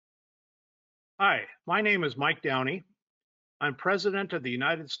Hi, my name is Mike Downey. I'm president of the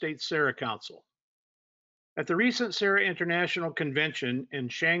United States Serra Council. At the recent Serra International Convention in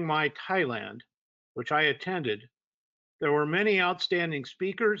Chiang Mai, Thailand, which I attended, there were many outstanding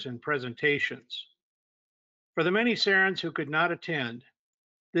speakers and presentations. For the many Serrans who could not attend,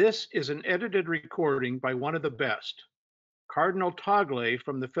 this is an edited recording by one of the best, Cardinal Tagle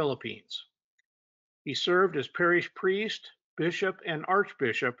from the Philippines. He served as parish priest, bishop, and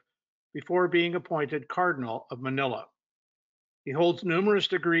archbishop before being appointed Cardinal of Manila. He holds numerous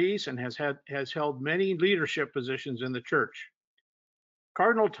degrees and has held many leadership positions in the church.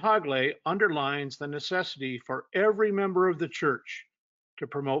 Cardinal Tagle underlines the necessity for every member of the church to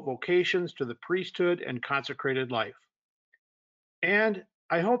promote vocations to the priesthood and consecrated life. And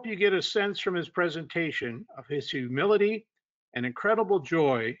I hope you get a sense from his presentation of his humility and incredible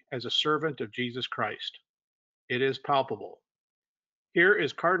joy as a servant of Jesus Christ. It is palpable. Here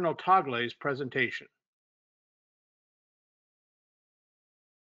is Cardinal Tagle's presentation.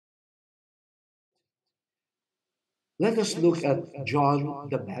 Let us look at John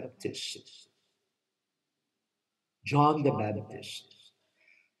the Baptist. John the Baptist.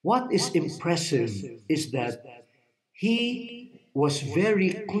 What is impressive is that he was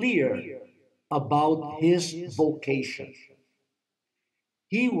very clear about his vocation.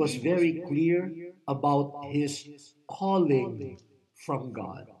 He was very clear about his calling from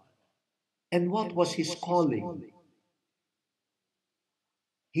God. And what was his calling?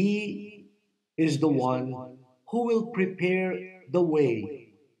 He is the one who will prepare the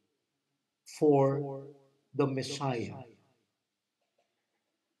way for the Messiah.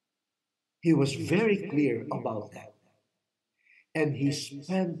 He was very clear about that. And he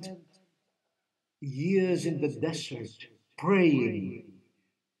spent years in the desert praying,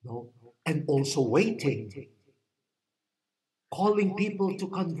 and also waiting, calling people to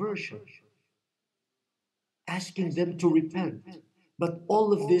conversion, asking them to repent. But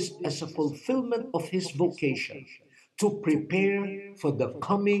all of this as a fulfillment of his vocation to prepare for the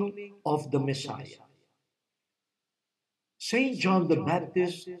coming of the Messiah. Saint John the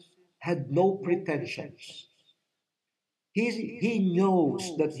Baptist had no pretensions. He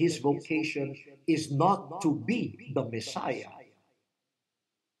knows that his vocation is not to be the Messiah.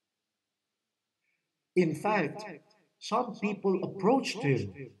 In fact, some people approached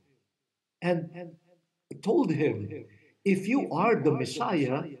him and told him, if you are the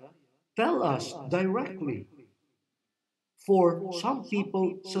Messiah, tell us directly. For some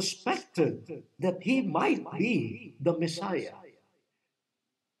people suspected that he might be the Messiah.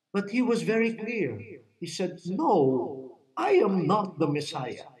 But he was very clear. He said, no, I am not the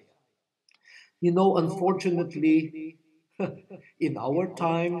Messiah. You know, unfortunately, in our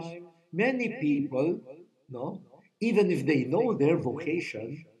times, many people, no, even if they know their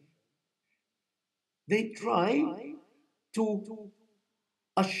vocation, they try to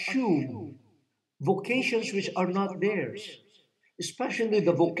assume vocations which are not theirs, especially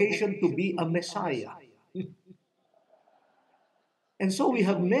the vocation to be a Messiah. And so we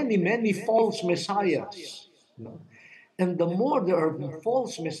have many, many false messiahs. And the more there are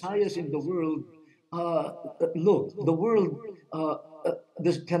false messiahs in the world, look, the world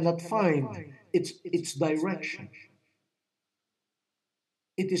cannot find its direction.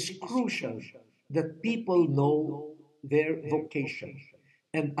 It is crucial that people know their vocation.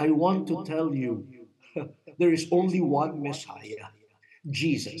 And I want to tell you, there is only one Messiah,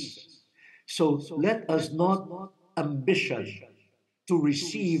 Jesus. So let us not ambition to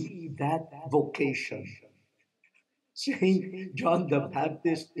receive that vocation. Saint John the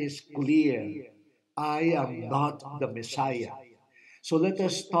Baptist is clear. I am not the Messiah. So let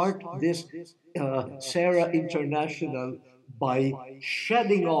us start this Serra International by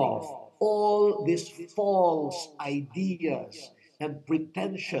shedding off all these false ideas and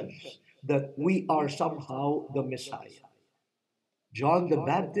pretensions that we are somehow the Messiah. John the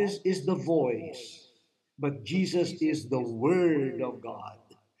Baptist is the voice, but Jesus is the Word of God.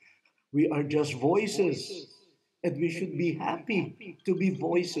 We are just voices, and we should be happy to be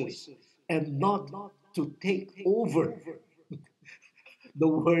voices and not to take over the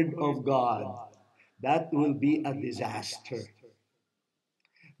Word of God. That will be a disaster.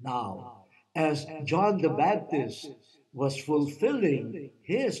 Now, as John the Baptist was fulfilling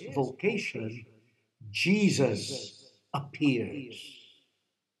his vocation, Jesus appears.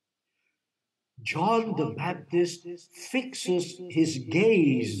 John the Baptist fixes his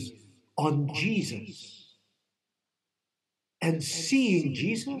gaze on Jesus. And seeing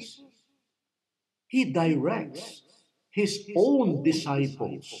Jesus, he directs his own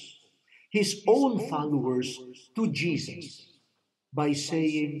disciples, his own followers to Jesus by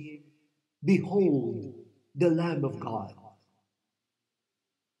saying, Behold the Lamb of God.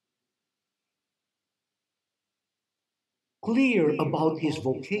 Clear about his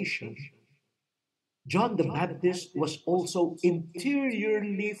vocation, John the Baptist was also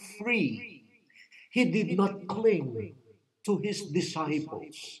interiorly free. He did not cling to his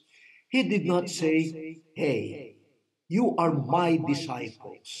disciples. He did not say, "Hey, you are my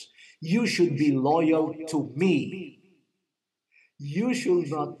disciples. You should be loyal to me. You should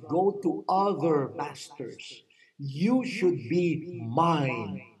not go to other masters. You should be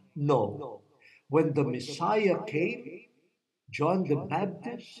mine." No. When the Messiah came, John the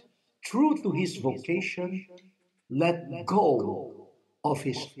Baptist, true to his vocation, let go of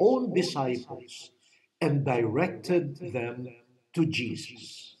his own disciples and directed them to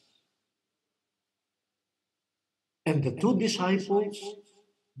Jesus. And the two disciples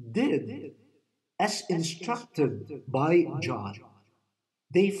did as instructed by John.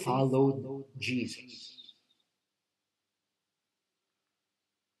 They followed Jesus.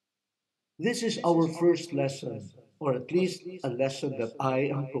 This is our first lesson, or at least a lesson that I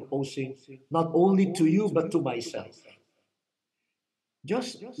am proposing not only to you but to myself.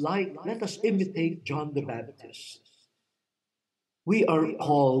 Just like, let us imitate John the Baptist. We are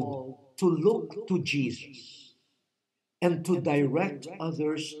called to look to Jesus and to direct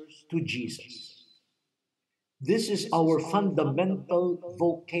others to Jesus. This is our fundamental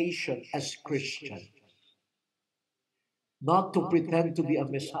vocation as Christians. Not to pretend to be a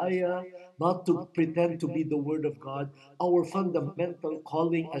Messiah, not to pretend to be the Word of God. Our fundamental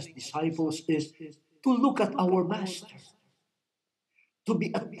calling as disciples is to look at our Master, to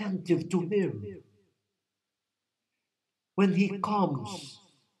be attentive to Him. When He comes,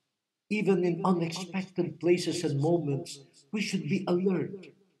 even in unexpected places and moments, we should be alert.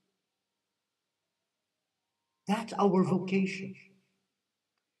 That's our vocation.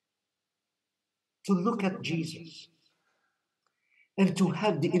 To look at Jesus and to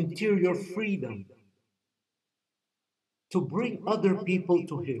have the interior freedom to bring other people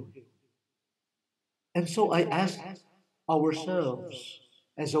to Him. And so I ask ourselves,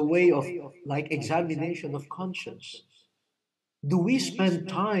 as a way of like examination of conscience, do we spend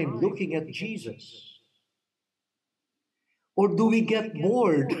time looking at Jesus? Or do we get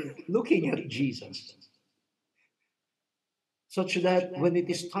bored looking at Jesus? Such that when it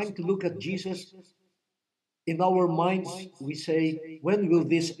is time to look at Jesus, in our minds we say, when will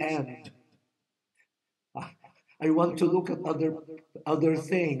this end? I want to look at other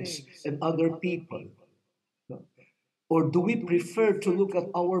things and other people. Or do we prefer to look at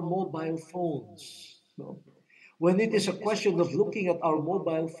our mobile phones? No. When it is a question of looking at our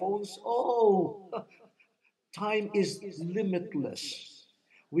mobile phones, time is limitless.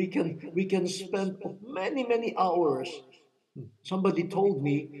 We can spend many hours. Somebody told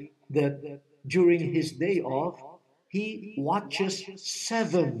me that during his day off, he watches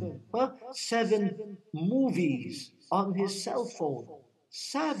seven movies on his cell phone.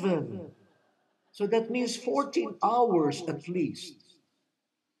 Seven. So that means 14 hours at least.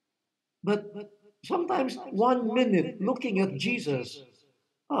 But sometimes 1 minute looking at Jesus,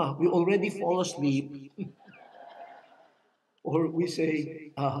 we already fall asleep. Or we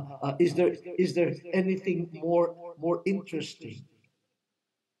say, is there anything more interesting?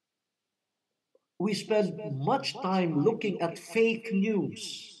 We spend much time looking at fake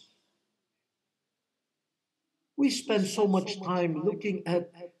news. We spend so much time looking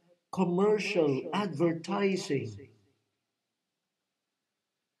at commercial advertising,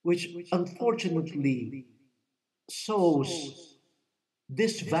 which unfortunately sows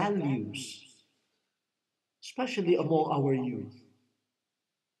disvalues, especially among our youth.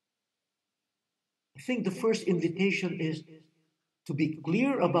 I think the first invitation is to be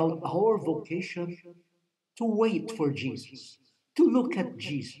clear about our vocation, to wait for Jesus, to look at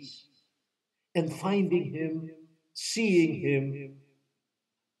Jesus, and finding Him, seeing Him,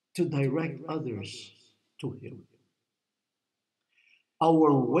 to direct others to Him.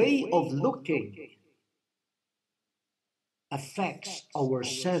 Our way of looking affects our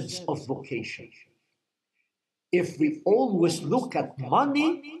sense of vocation. If we always look at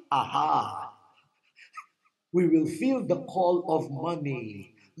money, we will feel the call of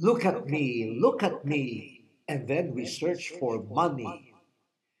money. Look at me, look at me. And then we search for money.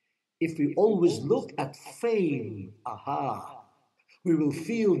 If we always look at fame, we will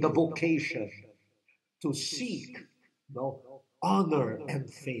feel the vocation to seek honor and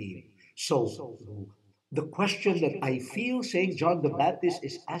fame. So the question that I feel St. John the Baptist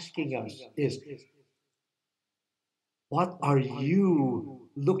is asking us is, what are you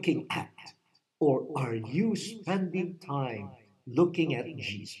looking at? Or are you spending time looking at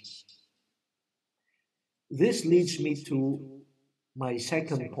Jesus? This leads me to my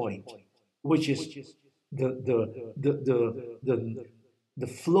second point, which is the, the, the, the, the, the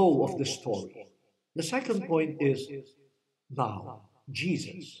flow of the story. The second point is now,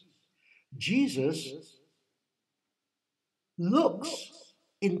 Jesus. Jesus looks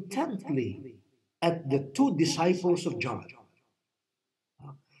intently at the two disciples of John.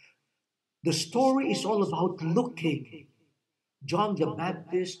 The story is all about looking. John the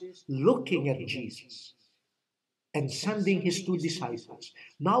Baptist looking at Jesus and sending his two disciples.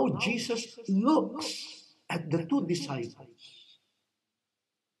 Now Jesus looks at the two disciples,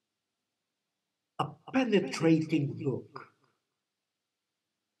 a penetrating look,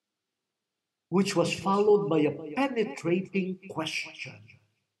 which was followed by a penetrating question.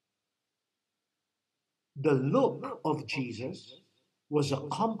 The look of Jesus was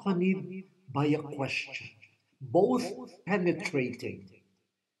accompanied by a question, both penetrating.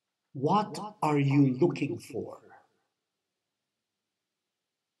 What are you looking for?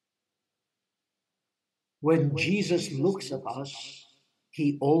 When Jesus looks at us,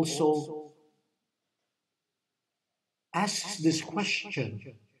 he also asks this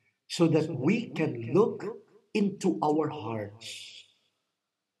question so that we can look into our hearts.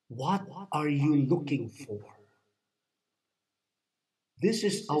 What are you looking for? This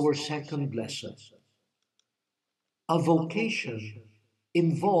is our second lesson. A vocation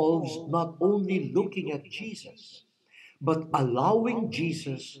involves not only looking at Jesus, but allowing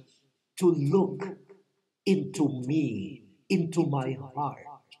Jesus to look into me, into my heart.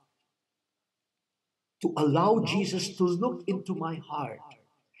 To allow Jesus to look into my heart.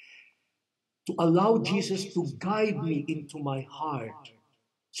 To allow Jesus to guide me into my heart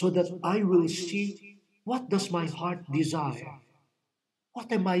so that I will see what does my heart desire?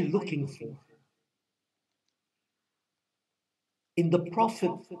 What am I looking for? In the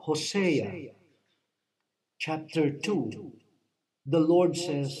prophet Hosea, chapter 2, the Lord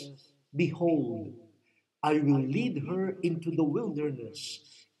says, behold, I will lead her into the wilderness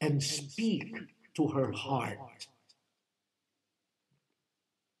and speak to her heart.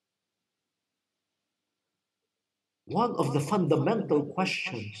 One of the fundamental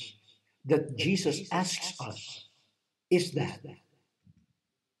questions that Jesus asks us is that,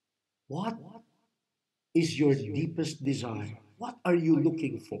 what is your deepest desire? What are you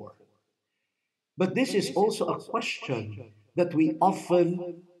looking for? But this is also a question that we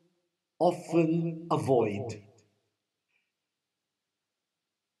often avoid.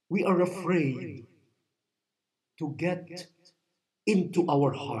 We are afraid to get into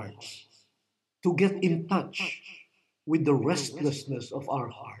our hearts, to get in touch with the restlessness of our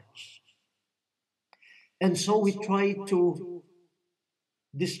hearts. And so we try to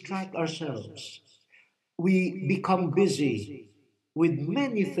distract ourselves. We become busy with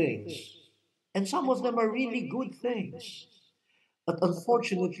many things, and some of them are really good things. But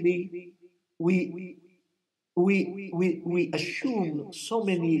unfortunately, we assume so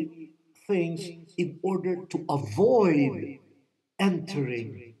many things in order to avoid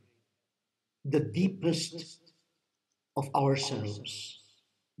entering the deepest of ourselves,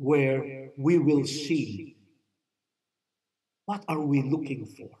 where we will see what are we looking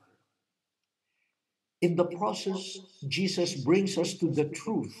for. In the process, Jesus brings us to the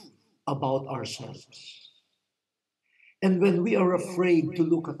truth about ourselves. And when we are afraid to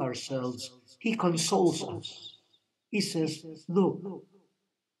look at ourselves, he consoles us. He says, look,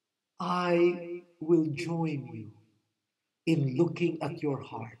 I will join you in looking at your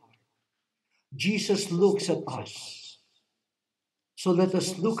heart. Jesus looks at us. So let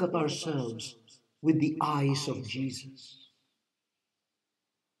us look at ourselves with the eyes of Jesus.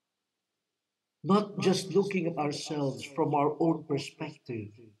 Not just looking at ourselves from our own perspective,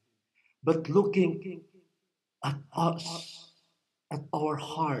 but looking at us, at our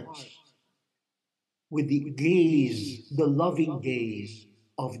hearts, with the gaze, the loving gaze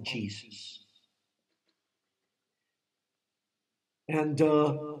of Jesus. And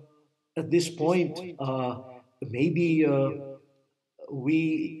at this point, maybe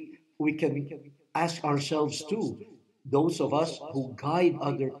we can ask ourselves too, those of us who guide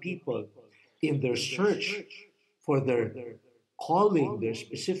other people in their search for their calling, their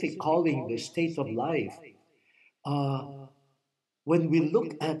specific calling, their state of life. When we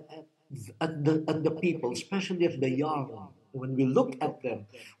look at the people, especially at the young, when we look at them,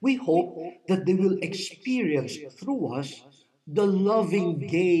 we hope that they will experience through us the loving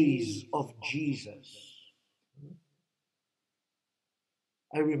gaze of Jesus.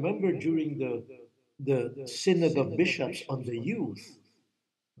 I remember during the Synod of Bishops on the youth,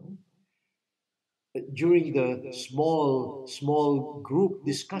 during the small group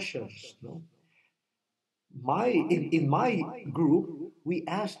discussions, no? In my group, we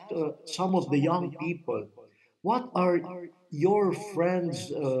asked some of the young people, what are your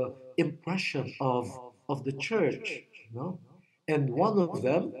friends' impression of the church? You know? And one of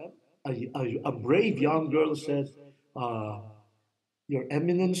them, a brave young girl, said, uh, "Your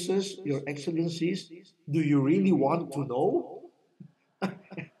Eminences, Your Excellencies, do you really want to know?"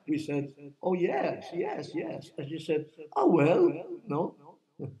 We said, "Oh yes, yes, yes." And she said, "Oh well, no."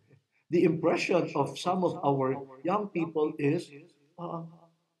 The impression of some of our young people is uh,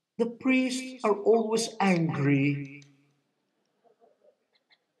 the priests are always angry,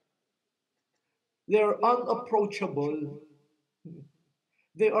 they're unapproachable,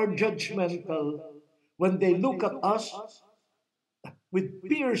 they are judgmental. When they look at us with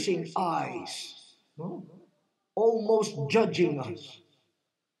piercing eyes, no? Almost judging us.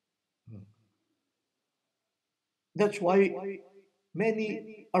 That's why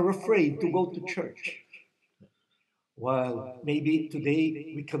many are afraid to go to church. Well, maybe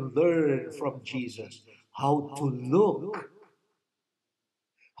today we can learn from Jesus how to look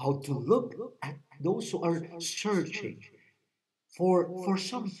at those who are searching for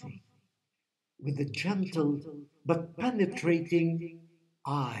something with the gentle but penetrating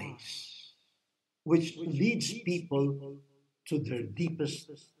eyes, which leads people to their deepest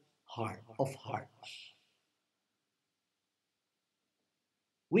heart of hearts.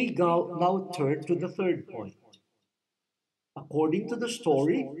 Now turn to the third point. According to the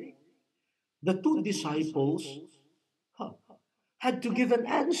story, the two disciples huh, had to give an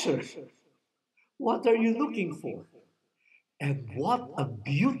answer. What are you looking for? And what a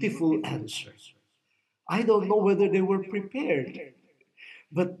beautiful answer. I don't know whether they were prepared,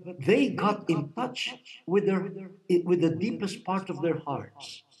 but they got in touch with the deepest part of their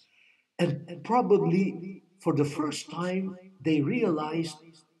hearts. And probably for the first time, they realized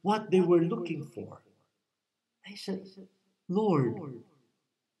what they were looking for. They said, "Lord,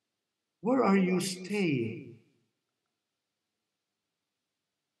 where are you staying?"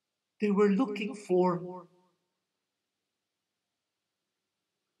 They were looking for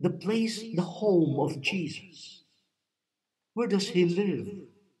the place, the home of Jesus. Where does he live?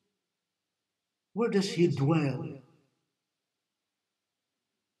 Where does he dwell?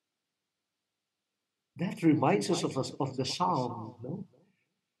 That reminds us of the psalm, no?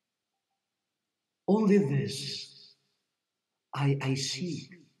 Only this I seek,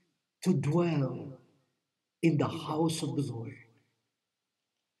 to dwell in the house of the Lord.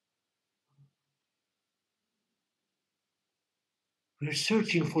 We're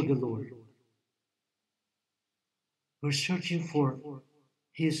searching for the Lord. We're searching for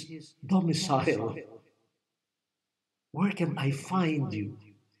his domicile. Where can I find you?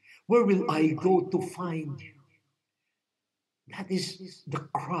 Where will I go to find you? That is the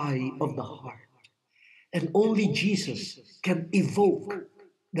cry of the heart. And only Jesus can evoke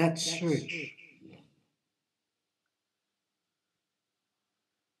that search.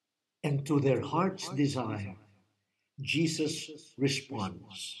 And to their heart's desire, Jesus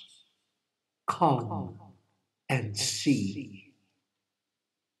responds, "Come and see."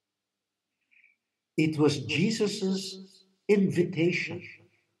 It was Jesus' invitation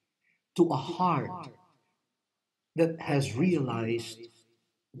to a heart that has realized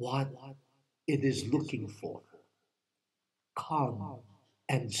what it is looking for. Come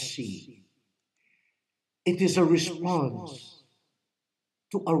and see. It is a response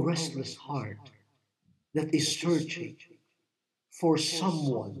to a restless heart that is searching for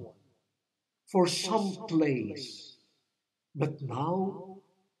someone, for some place, but now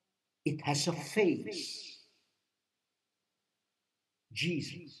it has a face.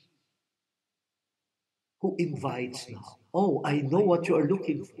 Jesus, who invites now. "Oh, I know what you are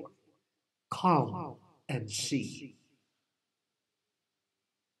looking for. Come and see."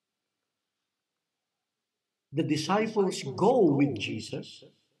 The disciples go with Jesus.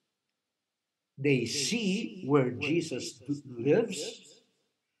 They see where Jesus lives.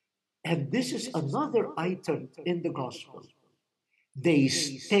 And this is another item in the gospel. They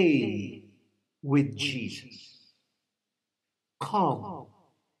stay with Jesus. Come,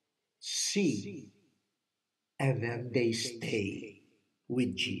 see, and then they stay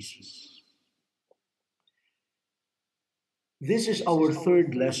with Jesus. This is our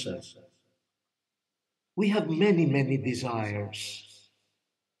third lesson. We have many many desires.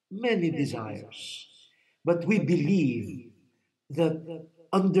 But we believe that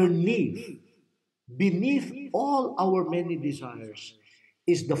beneath all our many desires,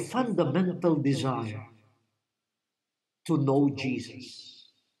 is the fundamental desire to know Jesus.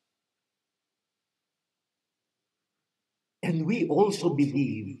 And we also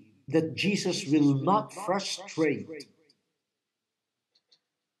believe that Jesus will not frustrate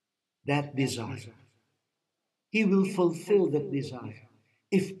that desire. He will fulfill that desire.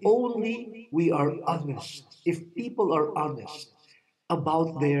 If only we are honest, if people are honest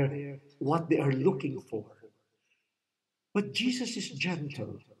about what they are looking for. But Jesus is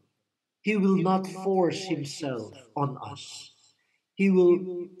gentle. He will not force himself on us. He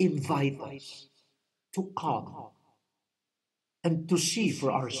will invite us to come and to see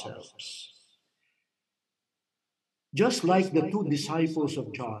for ourselves. Just like the two disciples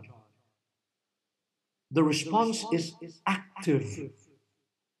of John, the response is active.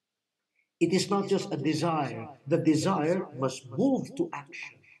 It is not just a desire. The desire must move to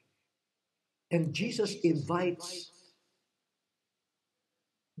action. And Jesus invites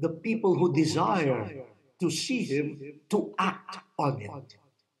the people who desire to see him to act on it.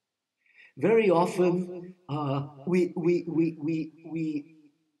 Very often, we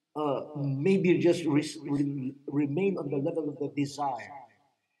maybe just remain on the level of the desire,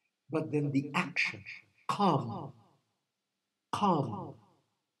 but then the action, come, come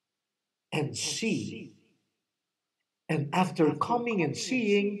and see. And after coming and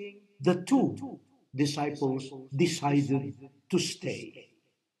seeing, the two disciples decided to stay.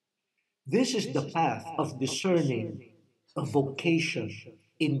 This is the path of discerning a vocation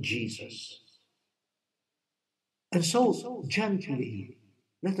in Jesus. And so, gently,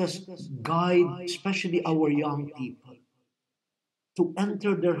 let us guide, especially our young people, to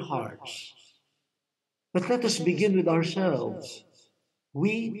enter their hearts. But let us begin with ourselves.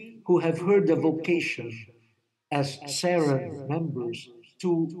 We who have heard the vocation as Serra members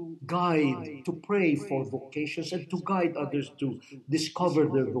to guide, to pray for vocations, and to guide others to discover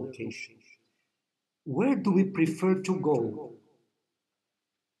their vocation. Where do we prefer to go?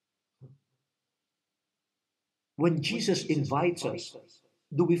 When Jesus invites us,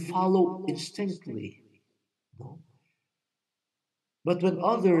 do we follow instinctively? No. But when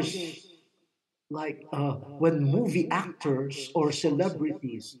others, like when movie actors or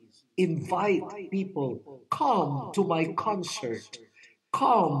celebrities invite people, come to my concert,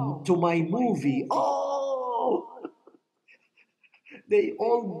 come to my movie, oh, they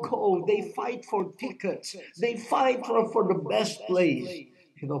all go, they fight for tickets, they fight for the best place.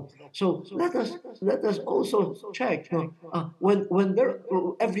 So let us also check. When there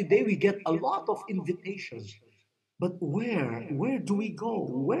every day we get a lot of invitations, but where do we go?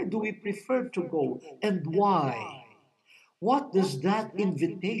 Where do we prefer to go, and why? What does that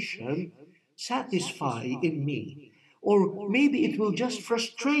invitation satisfy in me? Or maybe it will just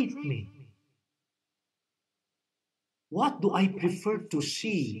frustrate me. What do I prefer to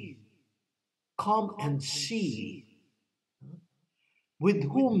see? Come and see. With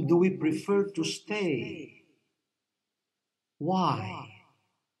whom do we prefer to stay? Why?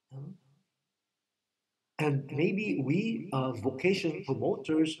 And maybe we, vocation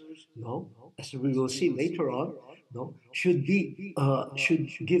promoters, as we will see later on, should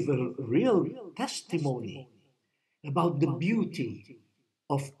give a real testimony about the beauty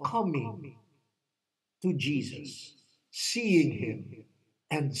of coming to Jesus, seeing him,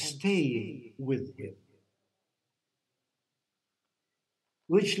 and staying with him.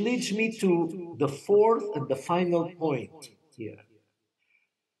 Which leads me to the fourth and the final point here.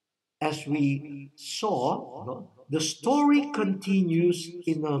 As we saw, the story continues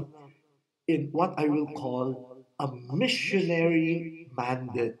in what I will call a missionary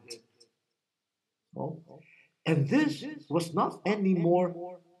mandate. And this was not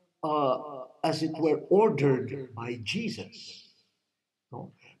anymore, as it were, ordered by Jesus,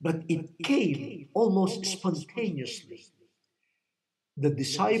 but it came almost spontaneously. The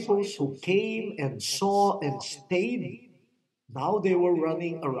disciples who came and saw and stayed, now they were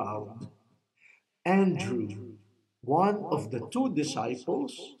running around. Andrew, one of the two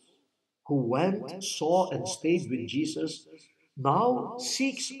disciples who went, saw, and stayed with Jesus, now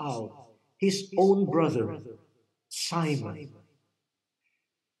seeks out his own brother, Simon.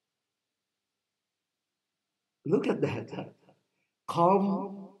 Look at that.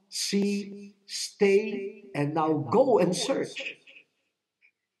 Come, see, stay, and now go and search.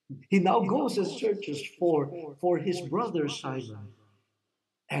 He now goes and searches for his brother Simon.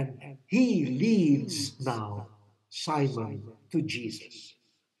 And he leads now Simon to Jesus.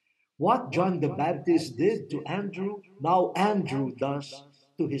 What John the Baptist did to Andrew, now Andrew does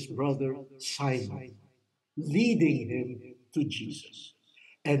to his brother Simon, leading him to Jesus.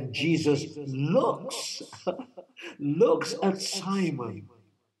 And Jesus looks at Simon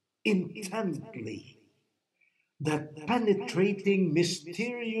intently, that penetrating,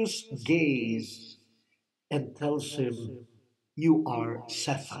 mysterious gaze, and tells him, you are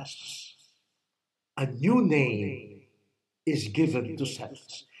Cephas. A new name is given to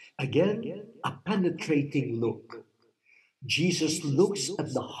Cephas. Again, a penetrating look. Jesus looks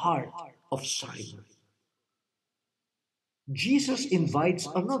at the heart of Simon. Jesus invites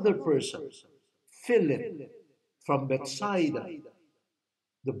another person, Philip, from Bethsaida,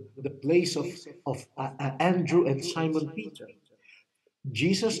 the place of Andrew and Simon Peter.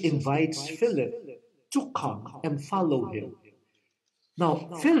 Jesus invites Philip to come and follow him. Now,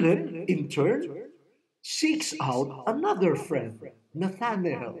 Philip, in turn, seeks out another friend,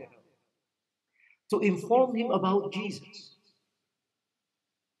 Nathanael, to inform him about Jesus.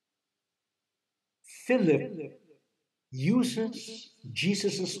 Philip uses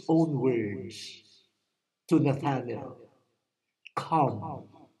Jesus' own words to Nathanael, come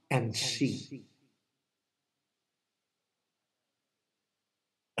and see.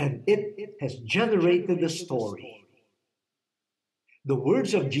 And it has generated a story. The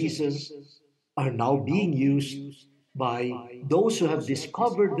words of Jesus are now being used by those who have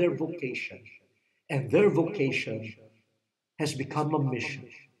discovered their vocation, and their vocation has become a mission.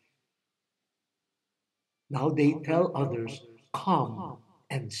 Now they tell others, come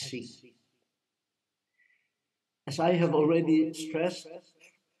and see. As I have already stressed,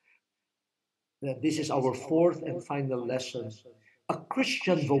 that this is our fourth and final lesson. A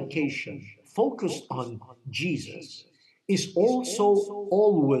Christian vocation focused on Jesus is also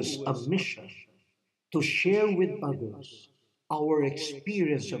always a mission to share with others our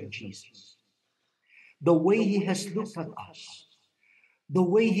experience of Jesus, the way he has looked at us, the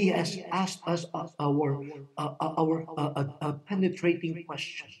way he has asked us our penetrating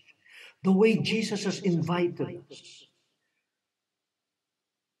question, the way Jesus has invited us,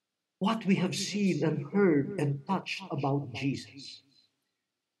 what we have seen and heard and touched about Jesus.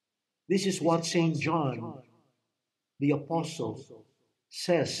 This is what St. John, the Apostle,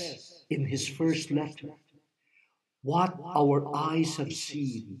 says in his first letter. What our eyes have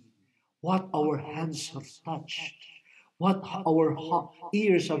seen, what our hands have touched, what our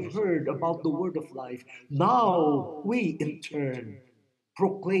ears have heard about the word of life, now we in turn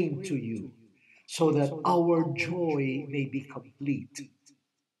proclaim to you, so that our joy may be complete.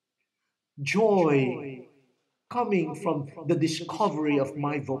 Joy coming from the discovery of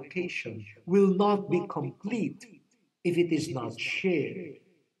my vocation will not be complete if it is not shared.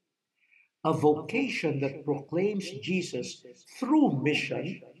 A vocation that proclaims Jesus through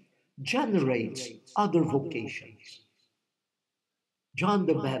mission generates other vocations. John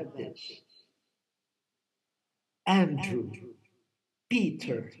the Baptist, Andrew,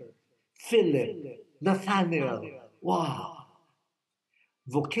 Peter, Philip, Nathanael. Wow!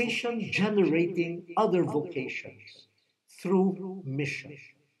 Vocation generating other vocations through mission.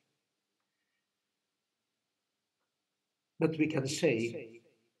 But we can say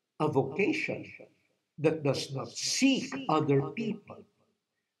a vocation that does not seek other people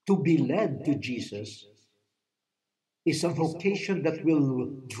to be led to Jesus is a vocation that will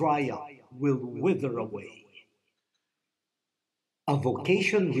dry up, will wither away. A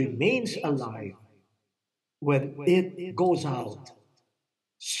vocation remains alive when it goes out,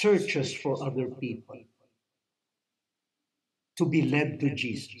 searches for other people to be led to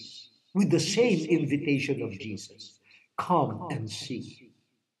Jesus with the same invitation of Jesus. Come and see.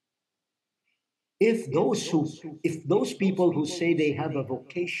 If those people who say they have a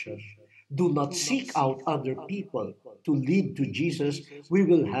vocation do not seek out other people to lead to Jesus, we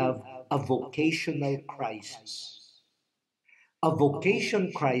will have a vocational crisis. A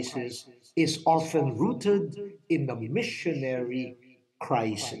vocation crisis is often rooted in a missionary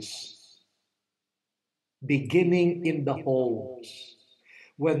crisis, beginning in the homes,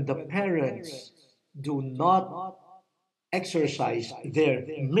 when the parents do not exercise their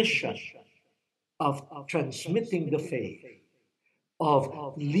mission of transmitting the faith,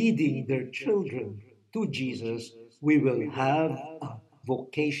 of leading their children to Jesus, we will have a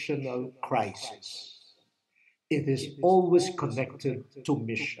vocational crisis. It is always connected to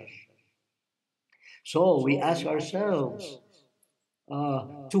mission. So we ask ourselves,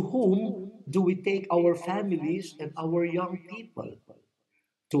 to whom do we take our families and our young people?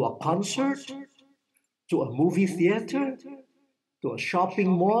 To a concert? To a movie theater? To a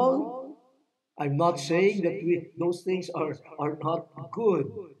shopping mall? I'm not saying that those things are not good.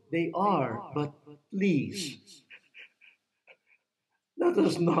 They are, but please, let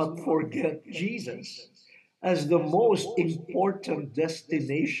us not forget Jesus as the most important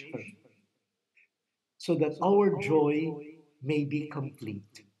destination so that our joy may be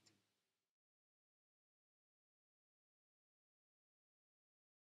complete.